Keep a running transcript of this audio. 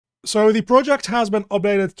So the project has been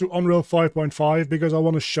updated to Unreal 5.5 because I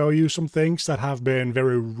want to show you some things that have been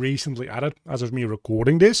very recently added as of me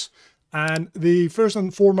recording this. And the first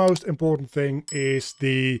and foremost important thing is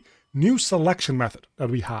the new selection method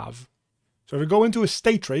that we have. So if we go into a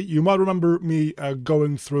state tree, you might remember me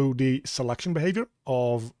going through the selection behavior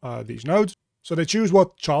of these nodes. So they choose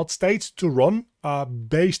what child states to run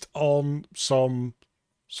based on some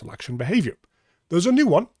selection behavior. There's a new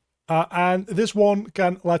one. And this one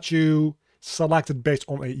can let you select it based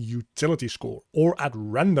on a utility score or at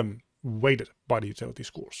random weighted by the utility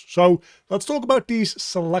scores. So let's talk about these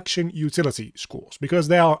selection utility scores because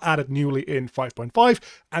they are added newly in 5.5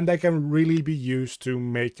 and they can really be used to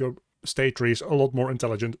make your state trees a lot more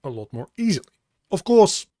intelligent, a lot more easily. Of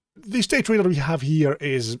course, the state tree that we have here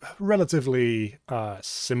is relatively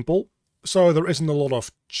simple, so there isn't a lot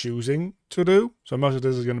of choosing to do. So most of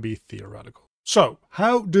this is going to be theoretical. So,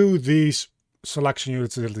 how do these selection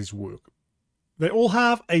utilities work? They all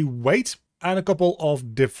have a weight and a couple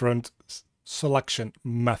of different selection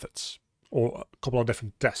methods, or a couple of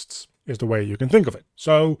different tests is the way you can think of it.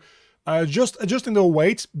 So, just adjusting the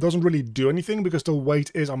weight doesn't really do anything because the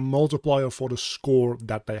weight is a multiplier for the score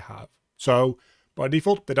that they have. So, by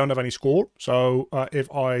default, they don't have any score. So,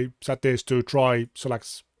 if I set this to try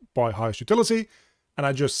select by highest utility, and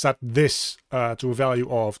I just set this to a value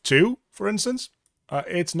of 2, for instance,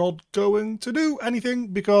 it's not going to do anything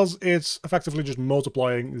because it's effectively just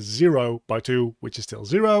multiplying 0 by 2, which is still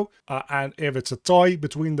 0. And if it's a tie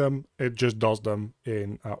between them, it just does them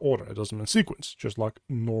in order. It does them in sequence, just like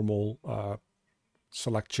normal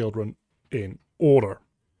select children in order.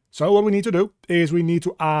 So what we need to do is we need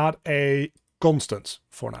to add a constant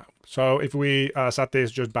for now. So if we set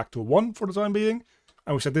this just back to 1 for the time being,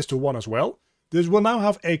 and we set this to 1 as well, this will now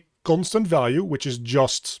have a constant value, which is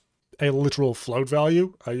just a literal float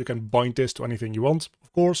value. You can bind this to anything you want,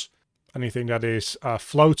 of course. Anything that is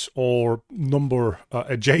float or number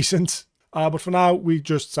adjacent. But for now, we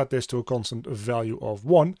just set this to a constant value of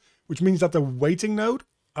 1, which means that the weighting node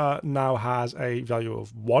now has a value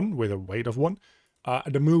of 1 with a weight of 1.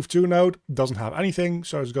 The move to node doesn't have anything,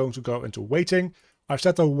 so it's going to go into weighting. I've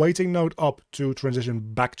set the weighting node up to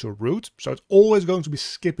transition back to root, so it's always going to be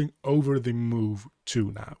skipping over the move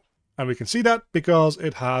to now. And we can see that because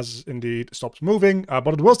it has indeed stopped moving, but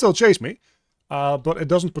it will still chase me, but it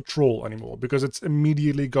doesn't patrol anymore because it's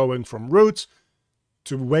immediately going from root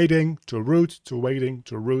to waiting to root to waiting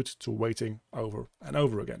to root to waiting over and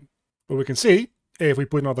over again. But we can see if we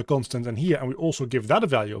put another constant in here and we also give that a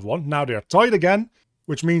value of 1, now they're tied again,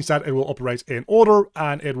 which means that it will operate in order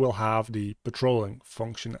and it will have the patrolling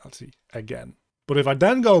functionality again. But if I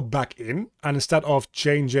then go back in and instead of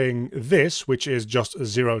changing this, which is just a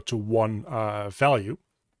 0 to 1 value,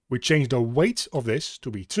 we change the weight of this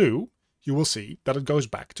to be 2, you will see that it goes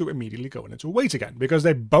back to immediately going into weight again, because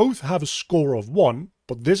they both have a score of 1,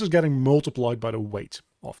 but this is getting multiplied by the weight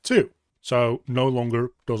of 2. So no longer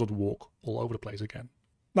does it walk all over the place again.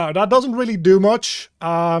 Now that doesn't really do much.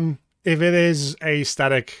 If it is a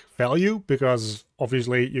static value, because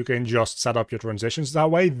obviously you can just set up your transitions that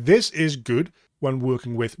way, this is good when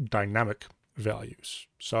working with dynamic values.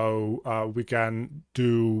 So we can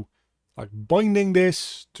do like binding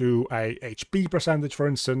this to a HP percentage, for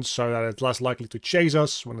instance, so that it's less likely to chase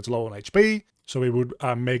us when it's low on HP. So we would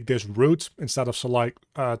make this root instead of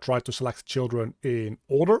try to select children in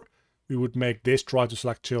order. We would make this try to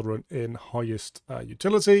select children in highest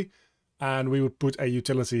utility. And we would put a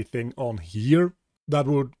utility thing on here that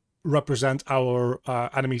would represent our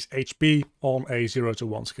enemy's HP on a 0 to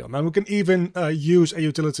 1 scale. Now we can even use a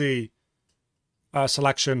utility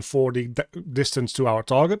selection for the distance to our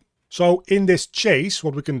target. So in this chase,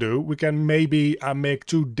 what we can do, we can maybe make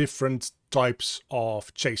 2 different types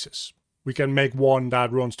of chases. We can make one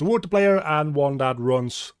that runs toward the player and one that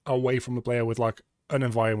runs away from the player with like an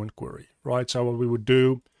environment query, right? So what we would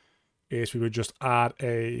do is we would just add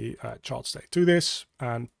a child state to this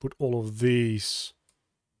and put all of these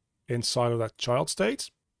inside of that child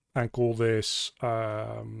state and call this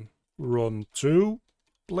run to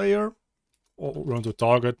player, or run to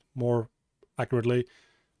target more accurately.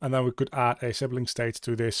 And then we could add a sibling state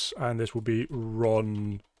to this, and this would be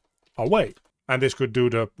run away. And this could do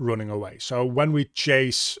the running away. So when we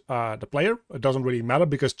chase the player, it doesn't really matter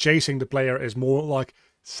because chasing the player is more like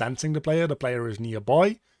sensing the player is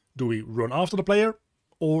nearby. Do we run after the player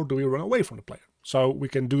or do we run away from the player? So we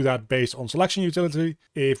can do that based on selection utility.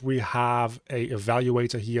 If we have a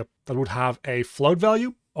evaluator here that would have a float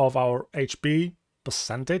value of our HP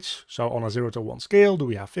percentage. So on a 0 to 1 scale, do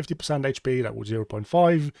we have 50% HP? That would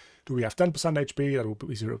 0.5. Do we have 10% HP? That would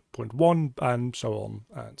be 0.1, and so on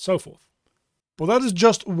and so forth. But that is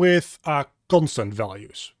just with constant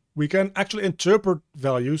values. We can actually interpret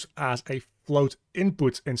values as a float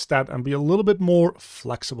input instead and be a little bit more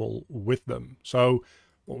flexible with them. So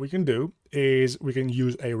what we can do is we can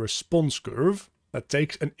use a response curve that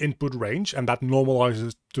takes an input range and that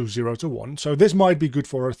normalizes to 0 to 1. So this might be good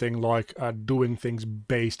for a thing like doing things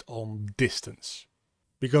based on distance.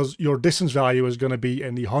 Because your distance value is going to be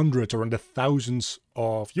in the hundreds or in the thousands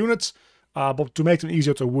of units. But to make them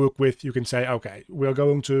easier to work with, you can say, okay, we're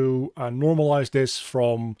going to normalize this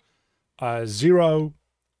from 0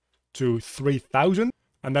 to 3000.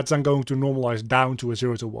 And that's then going to normalize down to a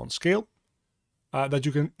 0 to 1 scale. That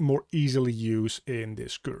you can more easily use in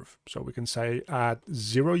this curve. So we can say at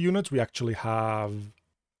 0 units, we actually have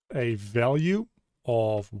a value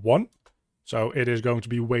of 1. So it is going to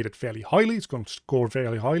be weighted fairly highly. It's going to score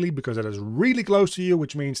fairly highly because it is really close to you,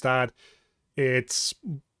 which means that it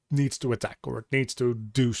needs to attack or it needs to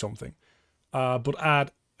do something. But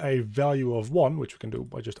at a value of 1, which we can do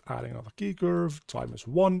by just adding another key curve, time is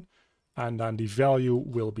 1, and then the value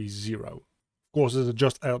will be 0. Of course, this is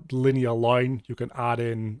just a linear line. You can add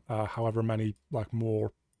in however many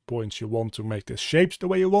more points you want to make this shaped the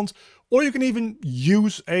way you want. Or you can even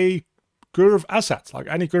use a curve asset, like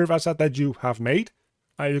any curve asset that you have made.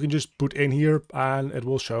 You can just put in here and it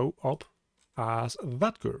will show up as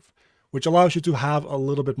that curve, which allows you to have a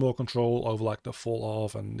little bit more control over the fall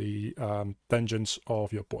off and the tangents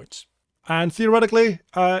of your points. And theoretically,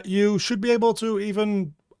 you should be able to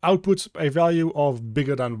even output a value of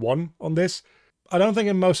bigger than 1 on this. I don't think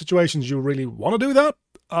in most situations you really want to do that,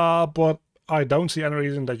 but I don't see any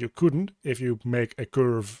reason that you couldn't. If you make a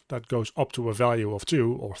curve that goes up to a value of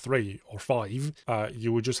 2 or 3 or 5,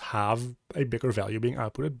 you would just have a bigger value being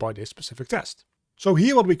outputted by this specific test. So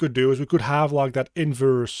here what we could do is we could have that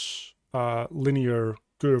inverse linear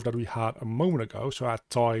curve that we had a moment ago. So at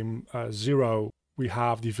time 0, we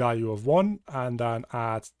have the value of 1, and then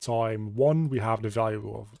at time 1, we have the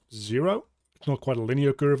value of 0. It's not quite a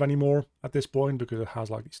linear curve anymore at this point because it has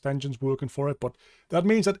these tangents working for it. But that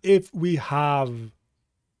means that if we have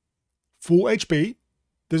full HP,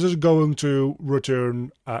 this is going to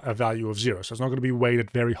return a value of 0. So it's not going to be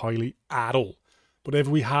weighted very highly at all. But if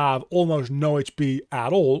we have almost no HP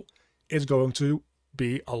at all, it's going to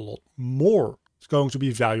be a lot more. It's going to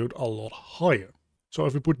be valued a lot higher. So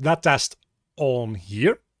if we put that test on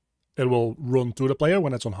here, it will run to the player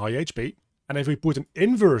when it's on high HP. And if we put an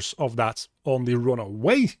inverse of that on the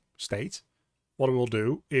runaway state, what it will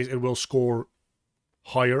do is it will score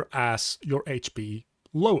higher as your HP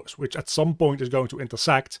lowers, which at some point is going to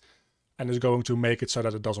intersect and is going to make it so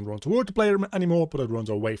that it doesn't run toward the player anymore, but it runs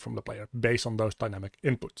away from the player based on those dynamic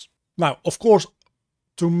inputs. Now, of course,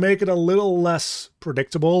 to make it a little less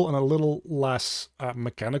predictable and a little less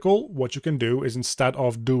mechanical, what you can do is instead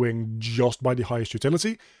of doing just by the highest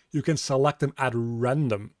utility, you can select them at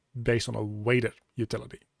random based on a weighted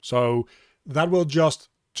utility. So that will just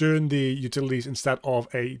turn the utilities instead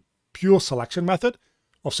of a pure selection method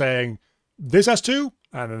of saying this has 2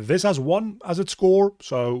 and this has 1 as its score,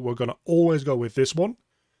 so we're going to always go with this one.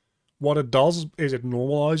 What it does is it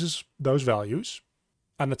normalizes those values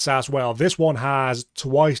and it says, well, this one has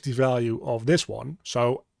twice the value of this one,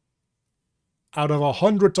 so out of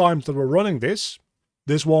 100 times that we're running this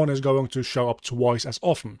one is going to show up twice as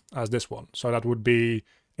often as this one. So that would be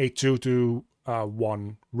a 2 to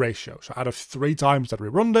 1 ratio. So out of 3 times that we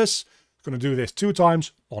run this, it's going to do this 2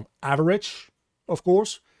 times on average, of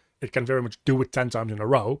course. It can very much do it 10 times in a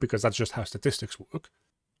row because that's just how statistics work.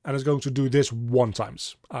 And it's going to do this 1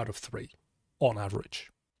 times out of 3 on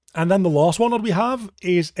average. And then the last one that we have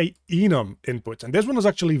is a enum input. And this one is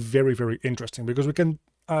actually very, very interesting because we can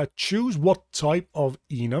choose what type of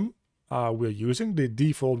enum we're using. The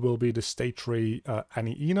default will be the state tree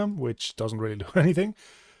any enum, which doesn't really do anything.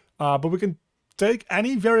 But we can take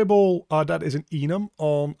any variable that is an enum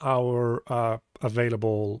on our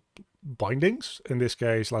available bindings. In this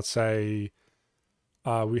case, let's say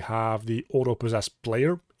we have the auto-possessed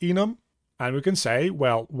player enum. And we can say,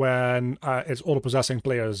 well, when it's auto-possessing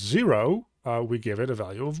player 0, we give it a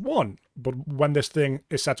value of 1. But when this thing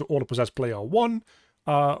is set to auto-possess player 1,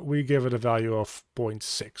 we give it a value of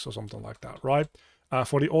 0.6 or something like that, right?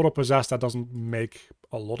 For the auto-possess, that doesn't make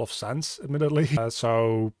a lot of sense, admittedly.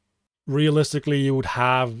 So realistically, you would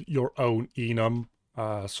have your own enum.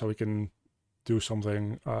 So we can do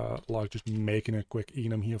something like just making a quick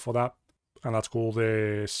enum here for that. And let's call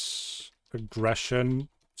this aggression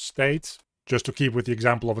state, just to keep with the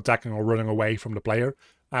example of attacking or running away from the player.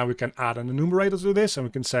 And we can add an enumerator to this, and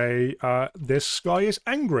we can say this guy is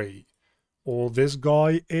angry, or this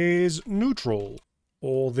guy is neutral,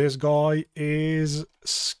 or this guy is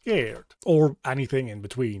scared, or anything in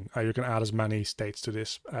between. You can add as many states to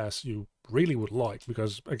this as you really would like,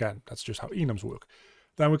 because again, that's just how enums work.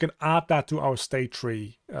 Then we can add that to our state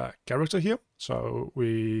tree character here. So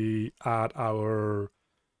we add our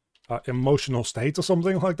emotional state or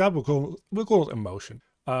something like that. We'll call it emotion.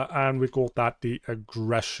 And we call that the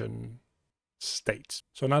aggression state.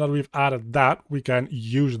 So now that we've added that, we can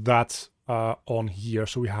use that on here.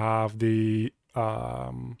 So we have the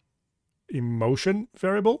emotion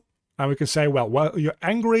variable, and we can say, well, while you're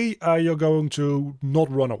angry, you're going to not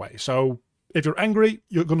run away. So if you're angry,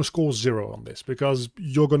 you're going to score 0 on this because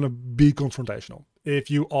you're going to be confrontational. If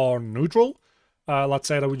you are neutral, let's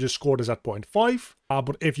say that we just score this at 0.5,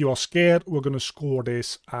 but if you are scared, we're going to score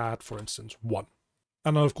this at, for instance, 1.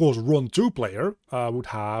 And then, of course, run 2 player would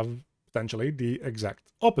have potentially the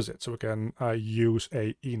exact opposite. So we can use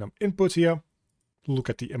a enum input here, look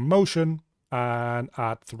at the emotion, and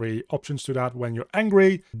add 3 options to that. When you're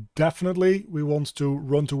angry, definitely we want to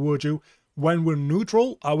run toward you. When we're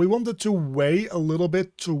neutral, we want it to weigh a little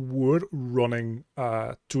bit toward running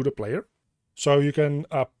to the player. So you can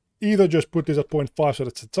either just put this at 0.5 so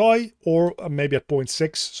that it's a tie, or maybe at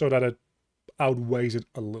 0.6 so that it outweighs it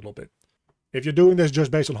a little bit. If you're doing this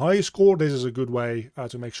just based on how you score, this is a good way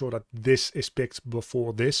to make sure that this is picked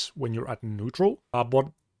before this when you're at neutral. But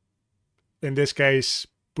in this case,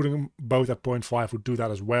 putting them both at 0.5 would do that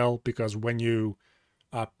as well, because when you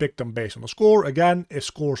pick them based on the score, again, if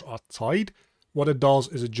scores are tied, what it does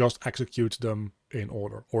is it just executes them in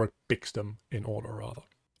order, or it picks them in order rather.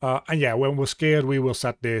 And yeah, when we're scared, we will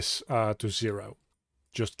set this to 0.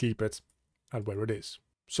 Just keep it at where it is.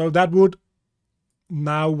 So that would,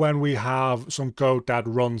 now when we have some code that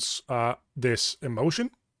runs this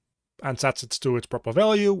emotion and sets it to its proper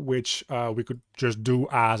value, which we could just do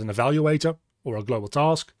as an evaluator or a global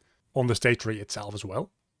task on the state tree itself as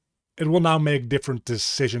well. It will now make different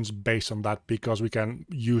decisions based on that, because we can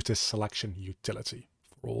use this selection utility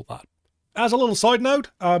for all that. As a little side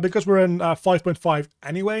note, because we're in 5.5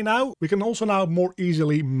 anyway now, we can also now more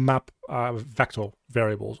easily map vector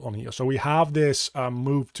variables on here. So we have this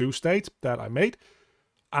move to state that I made,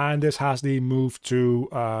 and this has the move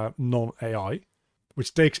to non-AI,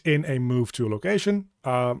 which takes in a move to location.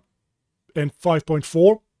 In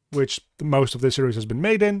 5.4, which most of this series has been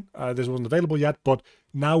made in, this wasn't available yet, but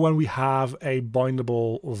now when we have a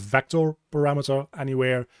bindable vector parameter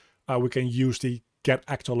anywhere, we can use the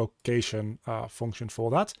getActorLocation function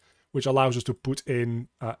for that, which allows us to put in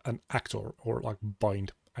an actor, or like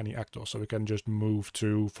bind any actor. So we can just move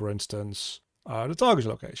to, for instance, the target's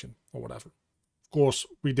location or whatever. Of course,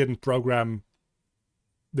 we didn't program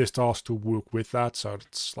this task to work with that, so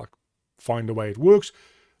it's like find the way it works.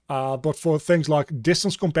 But for things like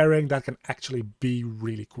distance comparing, that can actually be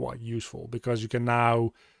really quite useful, because you can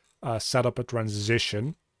now set up a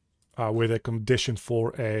transition with a condition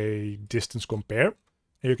for a distance compare.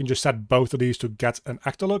 And you can just set both of these to get an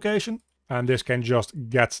actor location, and this can just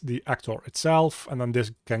get the actor itself, and then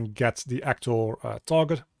this can get the actor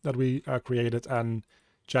target that we created and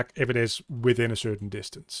check if it is within a certain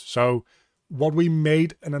distance. So what we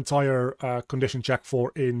made an entire condition check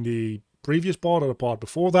for in the previous part or the part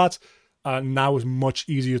before that now is much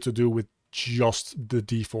easier to do with just the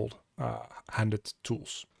default handed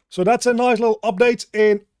tools. So that's a nice little update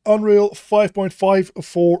in Unreal 5.5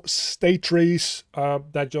 for state trees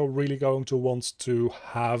that you're really going to want to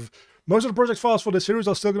have. Most of the project files for this series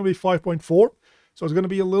are still going to be 5.4, so it's going to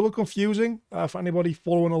be a little confusing for anybody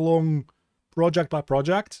following along project by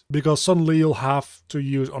project, because suddenly you'll have to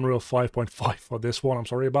use Unreal 5.5 for this one. I'm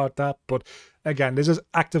sorry about that, but again, this is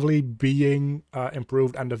actively being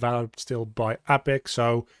improved and developed still by Epic,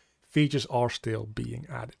 so features are still being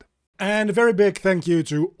added. And a very big thank you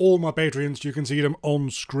to all my Patreons. You can see them on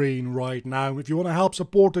screen right now. If you want to help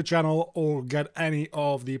support the channel or get any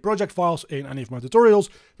of the project files in any of my tutorials,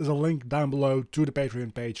 there's a link down below to the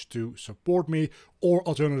Patreon page to support me, or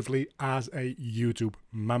alternatively as a YouTube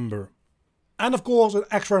member. And of course, an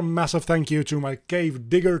extra massive thank you to my Cave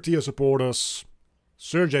Digger tier supporters,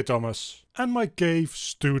 Sir J. Thomas, and my Cave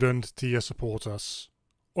Student tier supporters,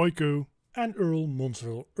 Oiku and Earl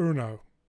Monsville Urno.